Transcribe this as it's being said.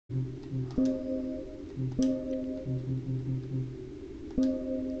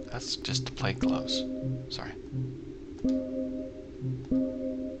That's just the plate gloves. Sorry.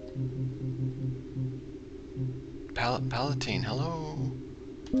 Palatine, hello.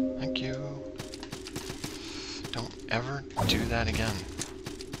 Thank you. Don't ever do that again.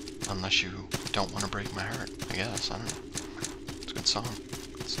 Unless you don't want to break my heart, I guess. I don't know. It's a good song.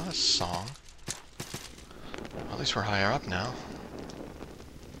 It's not a song. At least we're higher up now.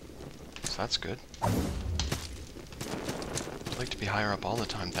 So that's good. I'd like to be higher up all the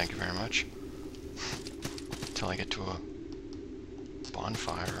time, thank you very much. Until I get to a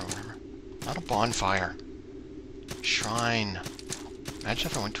bonfire or whatever. Not a bonfire. Shrine.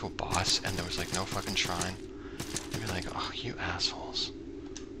 Imagine if I went to a boss and there was like no fucking shrine. I'd be like, oh, you assholes.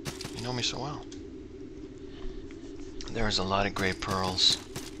 You know me so well. There's a lot of gray pearls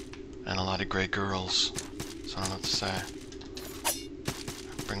and a lot of gray girls. So I don't know what to say.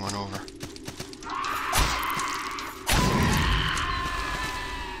 Bring one over.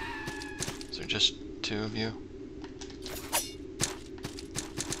 Is there just two of you?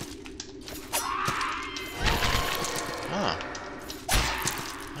 Ah.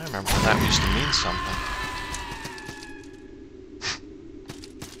 I remember when that used to mean something.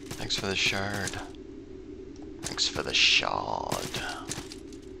 Thanks for the shard. Thanks for the shard.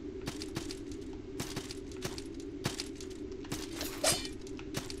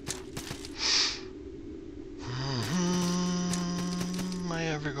 Am I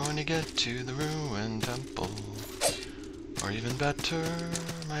ever going to get to the ruined temple? Or even better,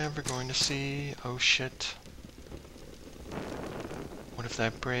 am I ever going to see? Oh shit. What if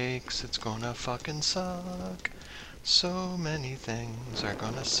that breaks? It's gonna fucking suck. So many things are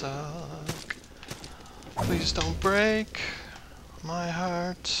gonna suck. Please don't break my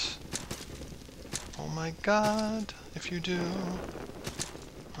heart. Oh my god, if you do,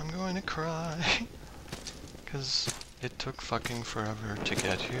 I'm going to cry. 'Cause it took fucking forever to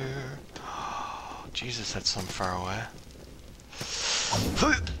get here. Jesus, that's some far away.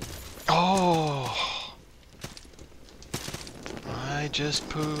 Oh! I just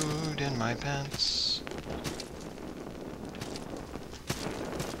pooed in my pants.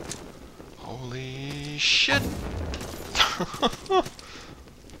 Holy shit!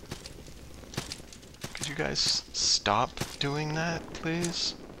 Could you guys stop doing that,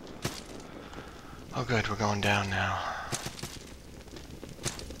 please? Oh good, we're going down now.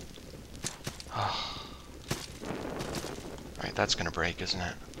 Oh. Right, that's gonna break, isn't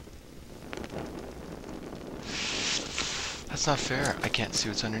it? That's not fair. I can't see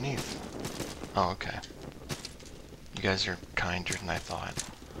what's underneath. Oh, okay. You guys are kinder than I thought.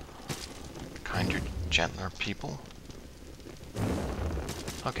 Kinder, gentler people.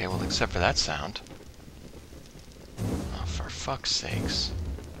 Okay, well, except for that sound. Oh, for fuck's sakes.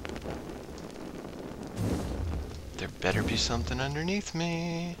 There better be something underneath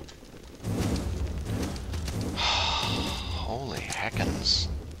me. Holy heckins.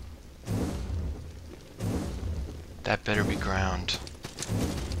 That better be ground.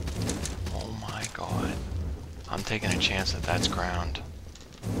 Oh my god. I'm taking a chance that that's ground.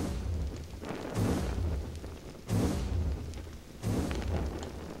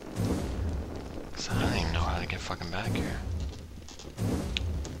 Cause I don't even know how to get fucking back here.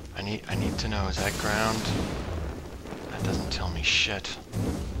 I need to know, is that ground? That doesn't tell me shit.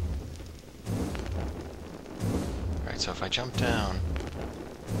 Right, so if I jump down,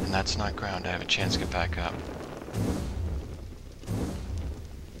 and that's not ground, I have a chance to get back up.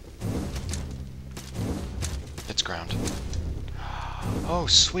 It's ground. Oh,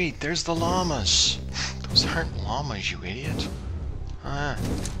 sweet, there's the llamas. Those aren't llamas, you idiot. Ah.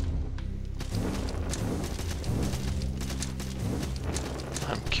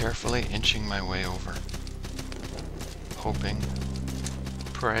 I'm carefully inching my way over. Hoping,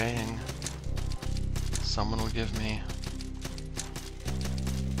 praying, someone will give me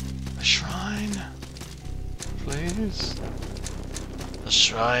a shrine. Please? A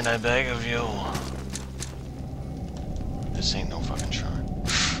shrine, I beg of you. This ain't no fucking shrine.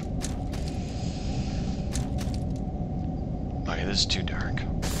 Okay, this is too dark.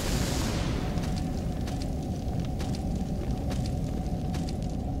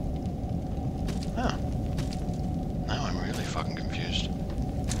 Huh. Now I'm really fucking confused.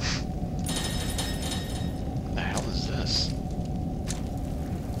 What the hell is this?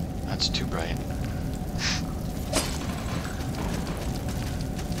 That's too bright.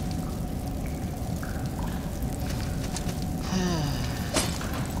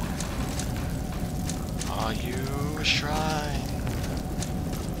 Are you a shrine?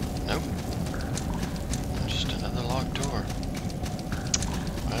 Nope. Just another locked door.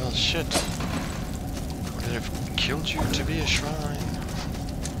 Well, Well, shit. Would it have killed you to be a shrine?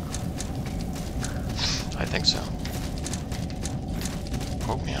 I think so.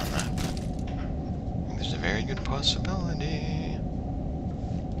 Quote me on that, but I think there's a very good possibility.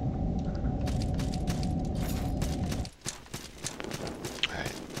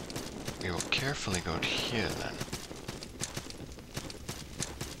 Alright. We will carefully go to here then.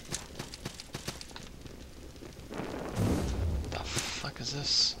 The fuck is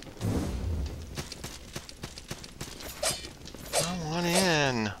this? I want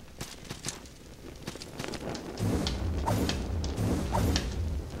in.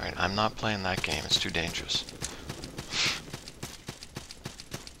 Alright, I'm not playing that game. It's too dangerous.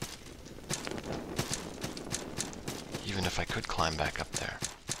 Even if I could climb back up there.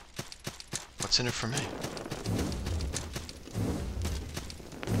 What's in it for me?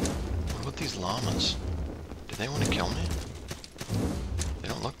 What about these llamas? Do they want to kill me? They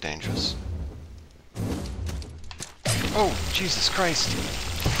don't look dangerous. Oh, Jesus Christ.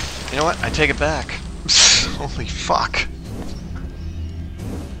 You know what? I take it back. Holy fuck.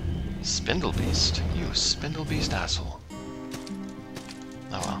 Spindle Beast. You Spindle Beast asshole.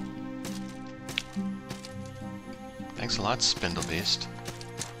 Oh well. Thanks a lot, Spindle Beast.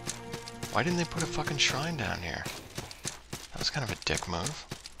 Why didn't they put a fucking shrine down here? That was kind of a dick move.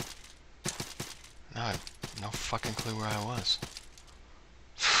 Now I have no fucking clue where I was.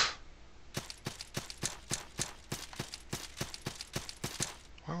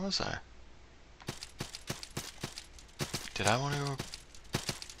 Where was I? Did I want to go...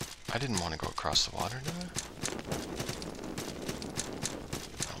 I didn't want to go across the water, did I?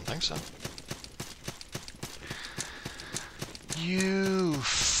 I don't think so. You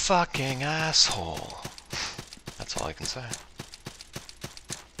fucking asshole. That's all I can say.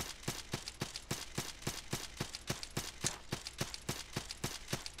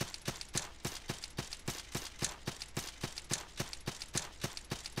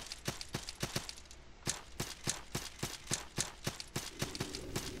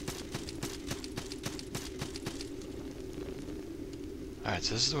 Alright,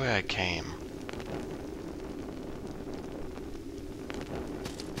 so this is the way I came.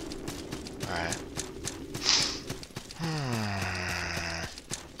 Alright.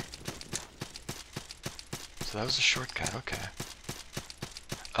 So that was a shortcut, okay.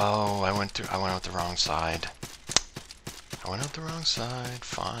 Oh, I went out the wrong side. I went out the wrong side.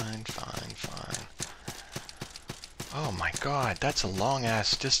 Fine, fine, fine. Oh my god, that's a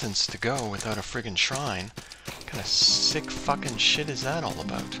long-ass distance to go without a friggin' shrine. What kind of sick fucking shit is that all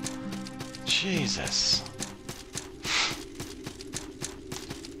about? Jesus.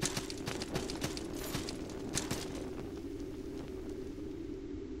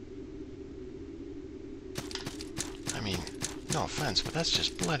 I mean, no offense, but that's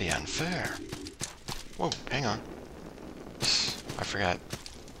just bloody unfair. Whoa, hang on. I forgot.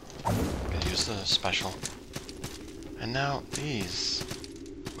 Gotta use the special. And now these,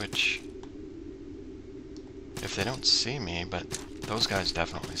 which, if they don't see me, but those guys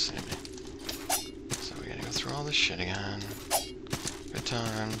definitely see me. So we gotta go through all this shit again. Good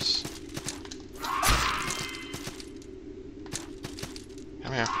times.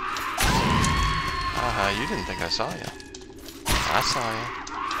 Come here. Aha, you didn't think I saw you. I saw you.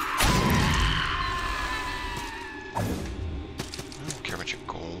 I don't care about your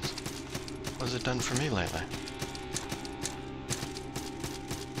gold. What has it done for me lately?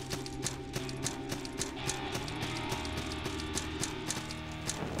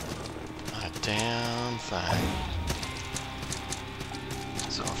 Not a damn thing.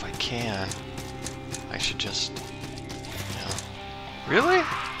 So if I can, I should just, you know... Really?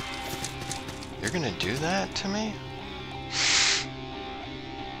 You're gonna do that to me?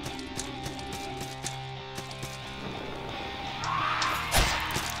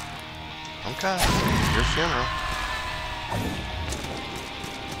 Okay, your funeral.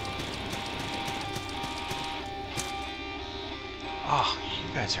 Oh,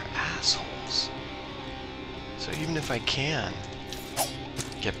 you guys are assholes. So even if I can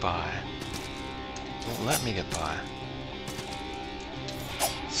get by, it won't let me get by.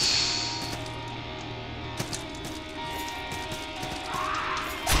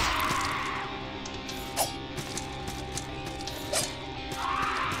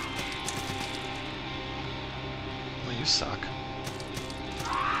 You suck.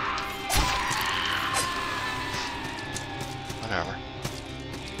 Whatever.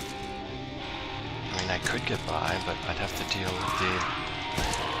 I mean, I could get by, but I'd have to deal with the...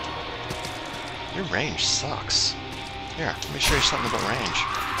 Your range sucks. Here, let me show you something about range.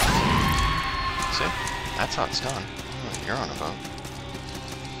 See? That's how it's done. Oh, you're on a boat.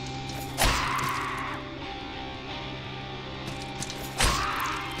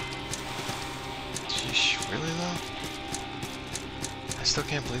 still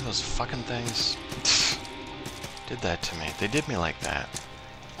can't believe those fucking things did that to me. They did me like that.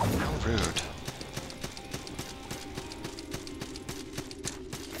 How rude.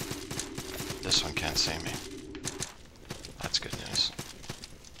 This one can't see me. That's good news.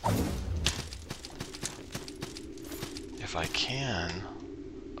 If I can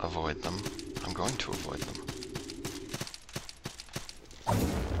avoid them, I'm going to avoid them.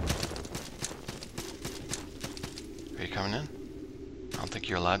 Are you coming in? I don't think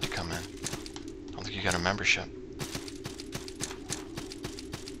you're allowed to come in. I don't think you got a membership.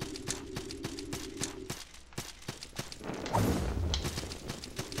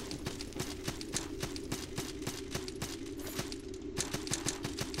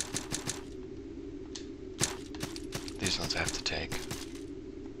 These ones I have to take.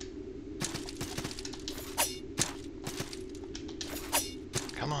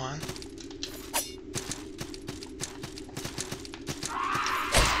 Come on.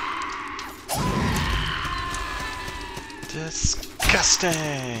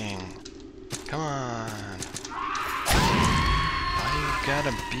 Disgusting! Come on. Why you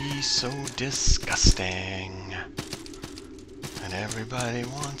gotta be so disgusting? And everybody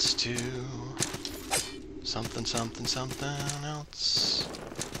wants to. Something, something, something else.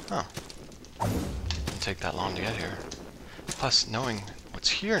 Huh. Didn't take that long to get here. Plus, knowing what's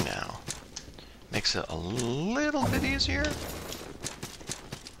here now makes it a little bit easier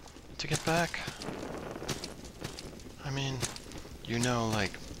to get back. I mean, you know,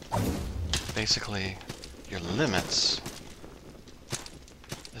 like, basically your limits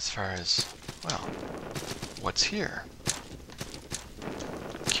as far as, well, what's here?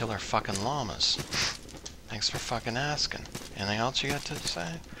 Killer fucking llamas. Thanks for fucking asking. Anything else you got to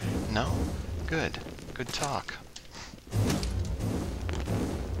say? No? Good. Good talk.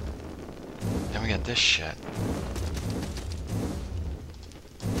 Then we got this shit.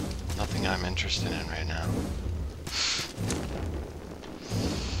 Nothing I'm interested in right now.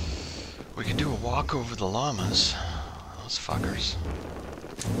 We could do a walk over the llamas. Those fuckers.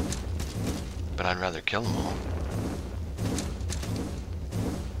 But I'd rather kill them all.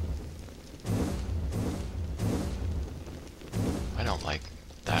 I don't like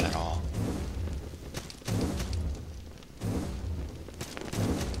that at all.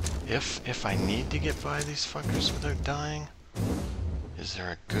 If I need to get by these fuckers without dying, is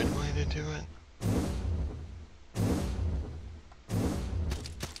there a good way to do it?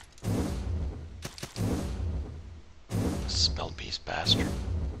 Spell beast bastard.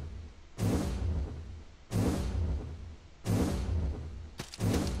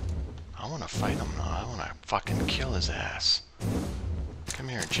 I want to fight him now. I want to fucking kill his ass. Come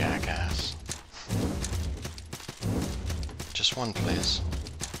here, jackass. Just one, please.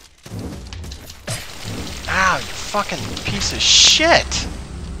 Ah, you fucking piece of shit!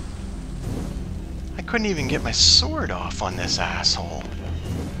 I couldn't even get my sword off on this asshole.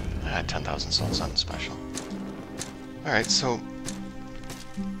 I had 10,000 souls, something special. Alright, so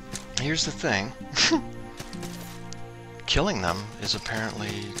here's the thing. Killing them is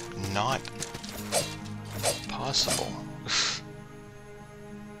apparently not possible.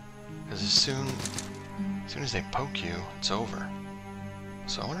 Because as soon as they poke you, it's over.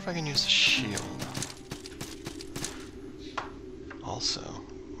 So I wonder if I can use the shield. Also,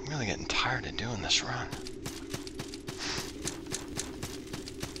 I'm really getting tired of doing this run.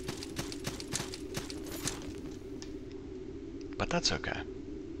 But that's okay.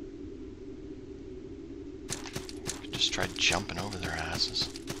 Just try jumping over their asses.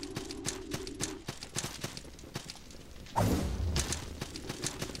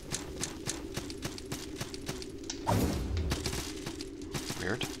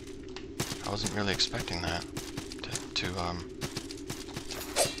 Weird. I wasn't really expecting that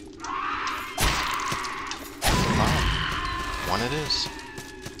Wow. One it is.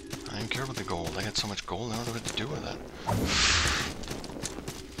 I don't care about the gold. I got so much gold, I don't know what to do with it.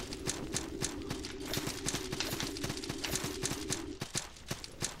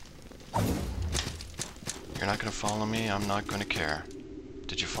 You're not gonna follow me, I'm not gonna care.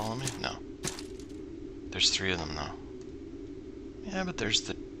 Did you follow me? No. There's 3 of them though. Yeah, but there's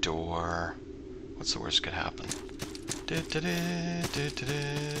the door. What's the worst could happen?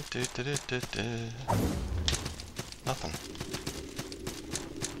 Nothing.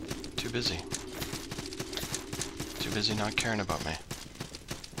 Too busy. Too busy not caring about me.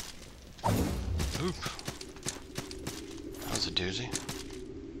 Oop. That was a doozy.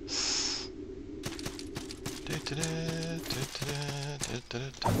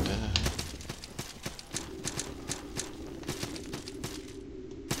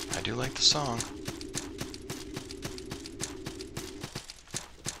 I do like the song.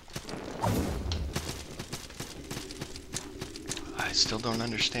 I still don't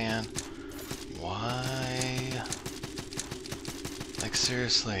understand why. Like,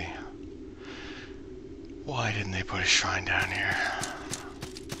 seriously. Why didn't they put a shrine down here?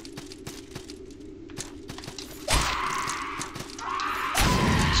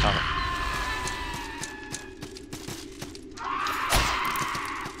 Stop it.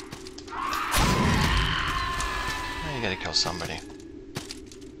 Now you gotta kill somebody.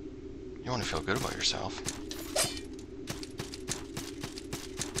 You wanna feel good about yourself.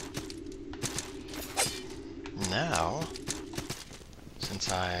 Now,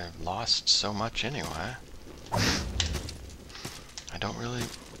 since I lost so much anyway, I don't really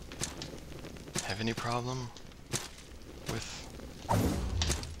have any problem with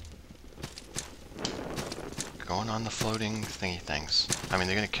going on the floating thingy things. I mean,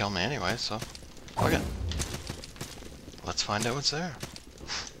 they're gonna kill me anyway, so fuck it. Let's find out what's there.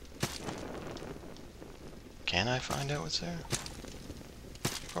 Can I find out what's there?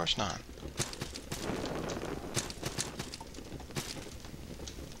 Of course not.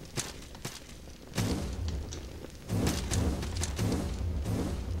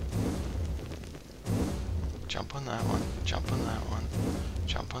 Jump on that one, jump on that one,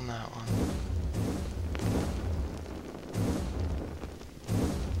 jump on that one.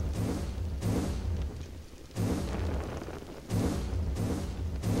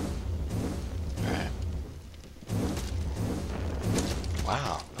 Alright.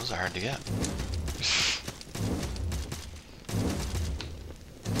 Wow, those are hard to get.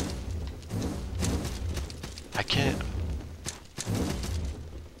 I can't...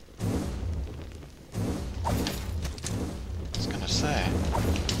 say.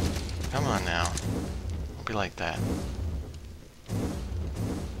 Come on now. Don't be like that.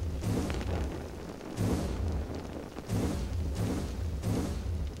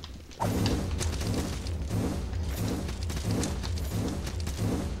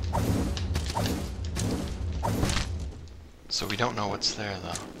 So we don't know what's there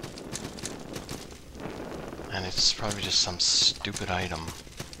though. And it's probably just some stupid item.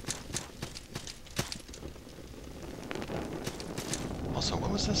 Also,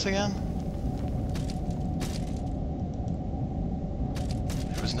 what was this again?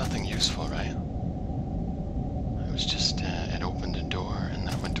 It was nothing useful, right? It was just, it opened a door and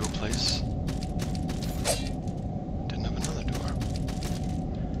then it went to a place. Didn't have another door.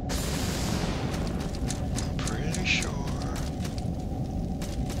 I'm pretty sure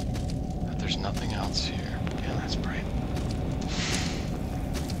that there's nothing else here. Yeah, that's bright.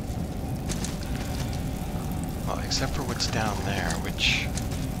 Well, except for what's down there, which...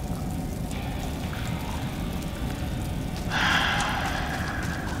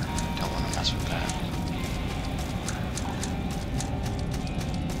 don't want to mess with that.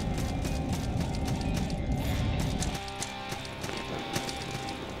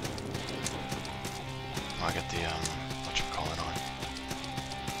 Oh, I got the, whatchamacallit on.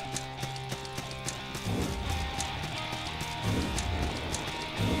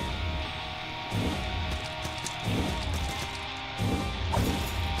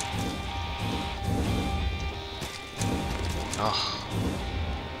 Ugh.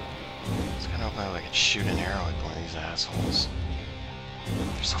 It's kind of open like I could shoot an arrow at one of these assholes.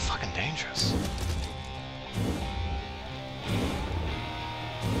 They're so fucking dangerous.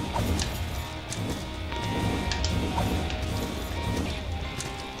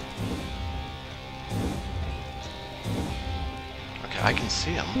 Okay, I can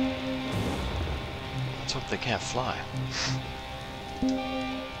see them. Let's hope they can't fly.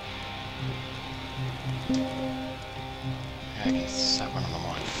 I can set one of them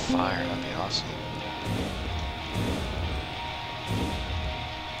on fire, that'd be awesome.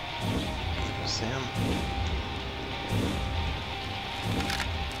 See him?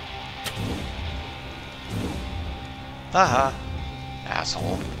 Haha!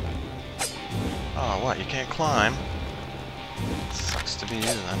 Asshole. Oh, what? You can't climb? Sucks to be you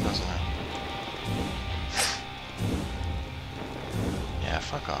then, doesn't it? Yeah,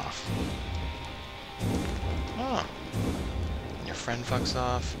 fuck off. Oh. Your friend fucks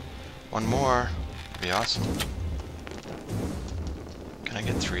off. One more. That'd be awesome. Can I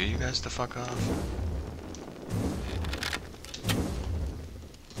get 3 of you guys to fuck off?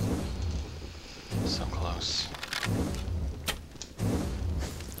 So close.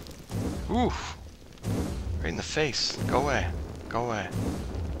 Oof! Right in the face. Go away. Go away.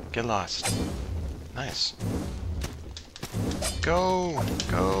 Get lost. Nice. Go!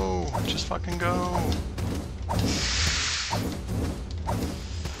 Go! Just fucking go!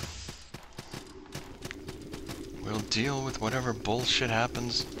 We'll deal with whatever bullshit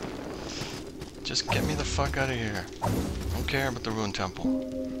happens Just get me the fuck out of here. Don't care about the ruined temple.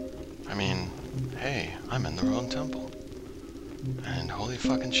 I mean, hey, I'm in the ruined temple. And holy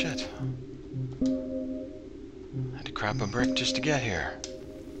fucking shit. I had to crap a brick just to get here.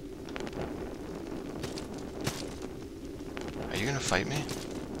 Are you gonna fight me?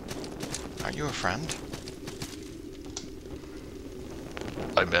 Aren't you a friend?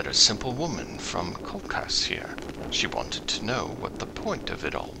 I met a simple woman from Kolkas here. She wanted to know what the point of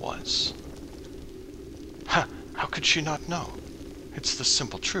it all was. Ha! How could she not know? It's the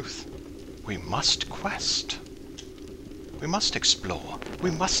simple truth. We must quest. We must explore.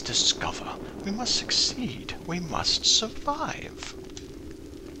 We must discover. We must succeed. We must survive.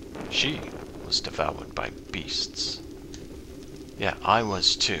 She was devoured by beasts. Yeah, I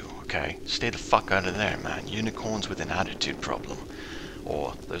was too, okay? Stay the fuck out of there, man. Unicorns with an attitude problem.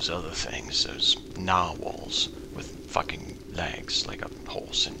 Or those other things, those narwhals with fucking legs like a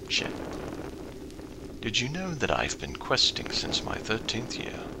horse and shit. Did you know that I've been questing since my 13th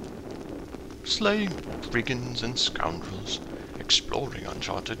year? Slaying brigands and scoundrels, exploring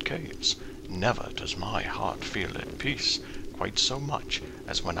uncharted caves. Never does my heart feel at peace quite so much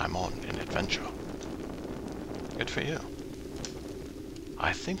as when I'm on an adventure. Good for you.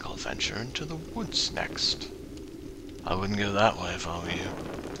 I think I'll venture into the woods next. I wouldn't go that way if I were you.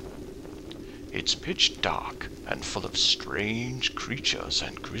 It's pitch dark and full of strange creatures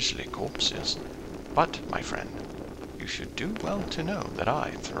and grisly corpses. But, my friend, you should do well to know that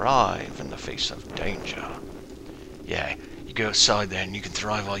I thrive in the face of danger. Yeah, you go outside there and you can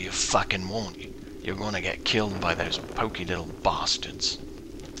thrive all you fucking want. You're gonna get killed by those pokey little bastards.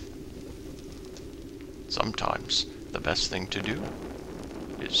 Sometimes the best thing to do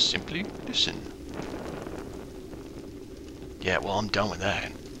is simply listen. Yeah, well, I'm done with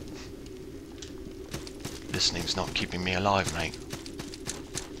that. Listening's not keeping me alive, mate.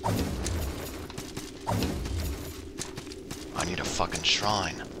 I need a fucking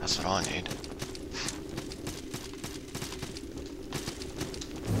shrine. That's what I need.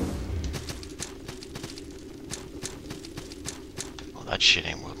 Well, that shit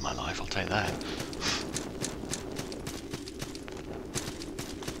ain't worth my life, I'll tell you that.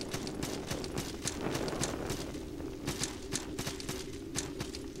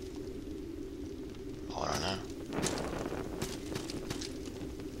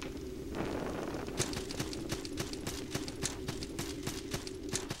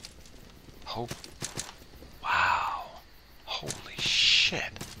 Oh, wow. Holy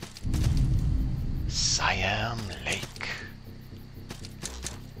shit. Siam Lake.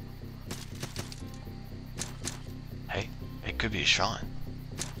 Hey, it could be a shrine.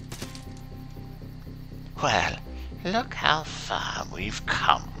 Well, look how far we've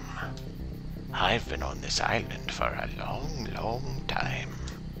come. I've been on this island for a long, long time.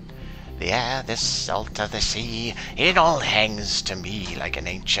 The air, the salt of the sea, it all hangs to me like an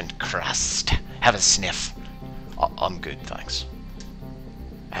ancient crust. Have a sniff. I'm good, thanks.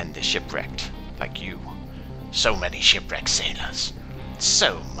 And the shipwrecked, like you. So many shipwrecked sailors.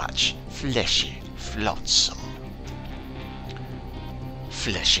 So much fleshy flotsam.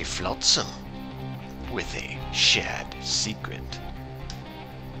 Fleshy flotsam. With a shared secret.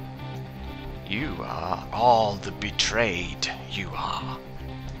 You are all the betrayed, you are.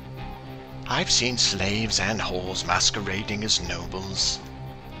 I've seen slaves and whores masquerading as nobles.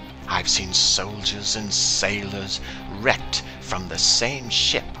 I've seen soldiers and sailors wrecked from the same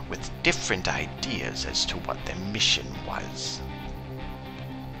ship with different ideas as to what their mission was.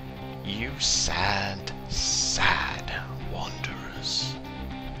 You sad, sad wanderers.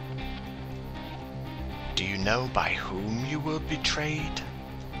 Do you know by whom you were betrayed?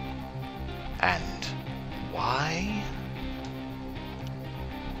 And why?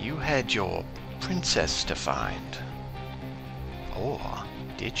 You had your princess to find. Or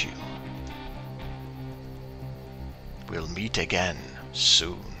did you? We'll meet again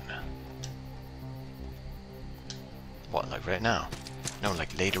soon. What, like right now? No,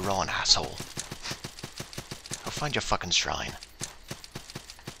 like later on, asshole. Go find your fucking shrine.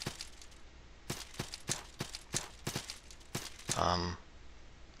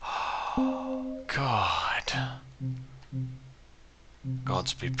 God.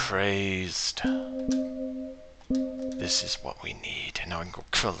 Gods be praised. This is what we need. And now I can go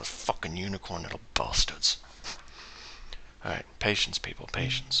kill the fucking unicorn little bastards. Alright, patience, people,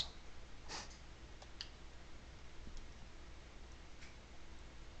 patience.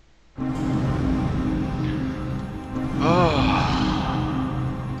 Oh.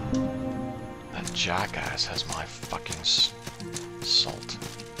 That jackass has my fucking salt.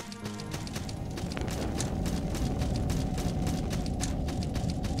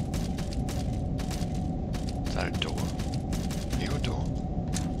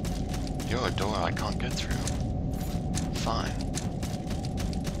 You're a door I can't get through. Fine.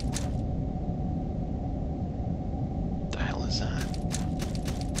 The hell is that?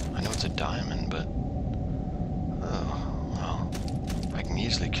 I know it's a diamond, but... oh, well. I can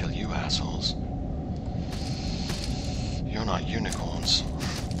easily kill you assholes. You're not unicorns.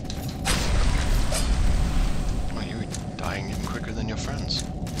 Well, you're dying even quicker than your friends.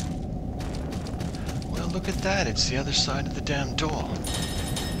 Well, look at that. It's the other side of the damn door.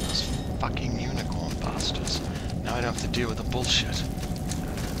 Those fucking unicorn bastards. Now I don't have to deal with the bullshit.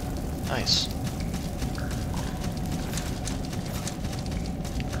 Nice.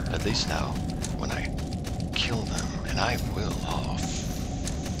 At least now, when I kill them, and I will,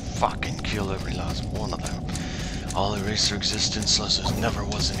 fucking kill every last one of them. I'll erase their existence unless there never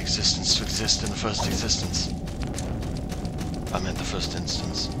was an existence to exist in the first existence. I meant the first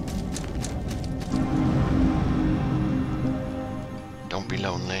instance. Don't be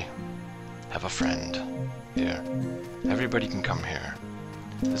lonely. Have a friend. Here. Everybody can come here.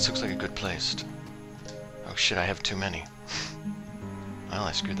 This looks like a good place. Oh shit, I have too many. Well,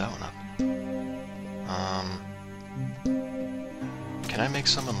 I screwed that one up. Can I make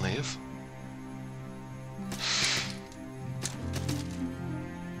someone leave?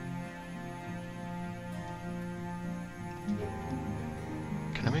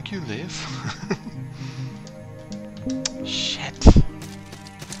 Can I make you leave? Shit.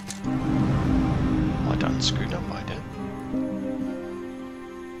 Well, I done screwed up, I did.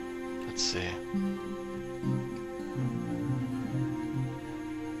 Let's see.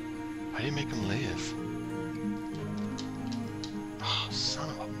 How do you make him leave? Oh, son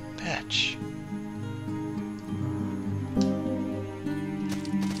of a bitch.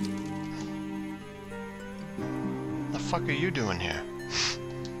 The fuck are you doing here?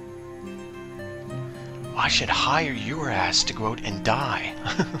 I should hire your ass to go out and die.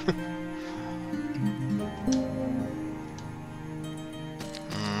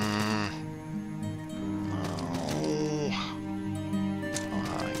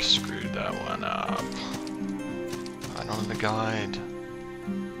 Guide.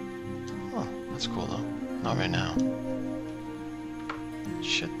 Oh, that's cool though. Not right now.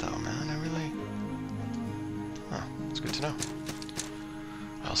 Shit though, man. I really... oh, it's good to know.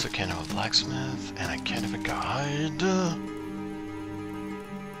 I also can't have a blacksmith, and I can't have a guide.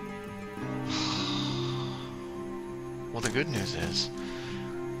 Well, the good news is,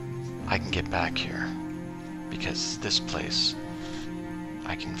 I can get back here. Because this place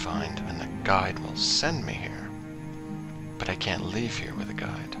I can find, and the guide will send me here. But I can't leave here with a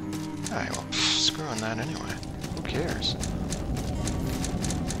guide. Alright, well, screw on that anyway. Who cares?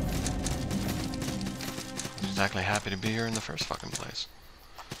 I'm exactly happy to be here in the first fucking place.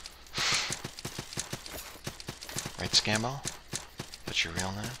 Right, Scambo? That's your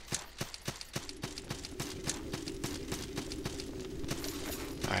real name?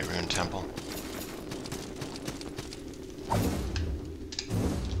 Alright, Ruined Temple.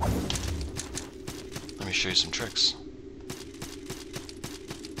 Let me show you some tricks.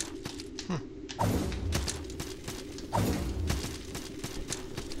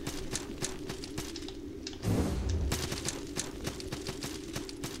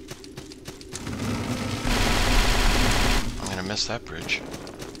 Miss that bridge.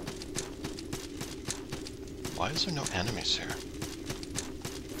 Why is there no enemies here?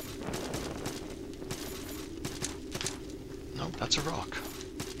 Nope, that's a rock.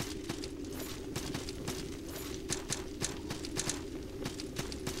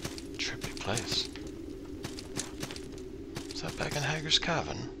 Trippy place. Is that back in Hager's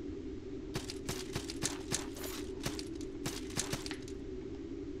Cavern?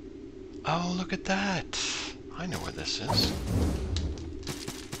 Oh, look at that! I know where this is.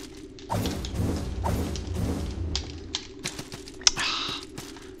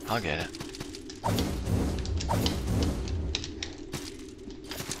 I'll get it.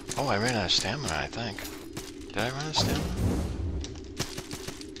 Oh, I ran out of stamina, I think. Did I run out of stamina?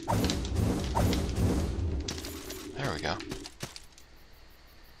 There we go.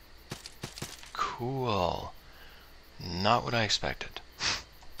 Cool. Not what I expected.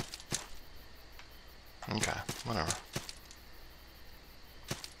 Okay, whatever.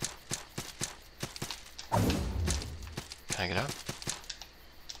 Can I get up?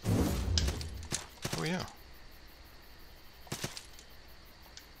 Who are you?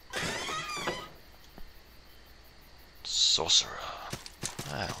 Sorcerer.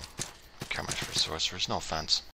 I don't care much for sorcerers, no offense.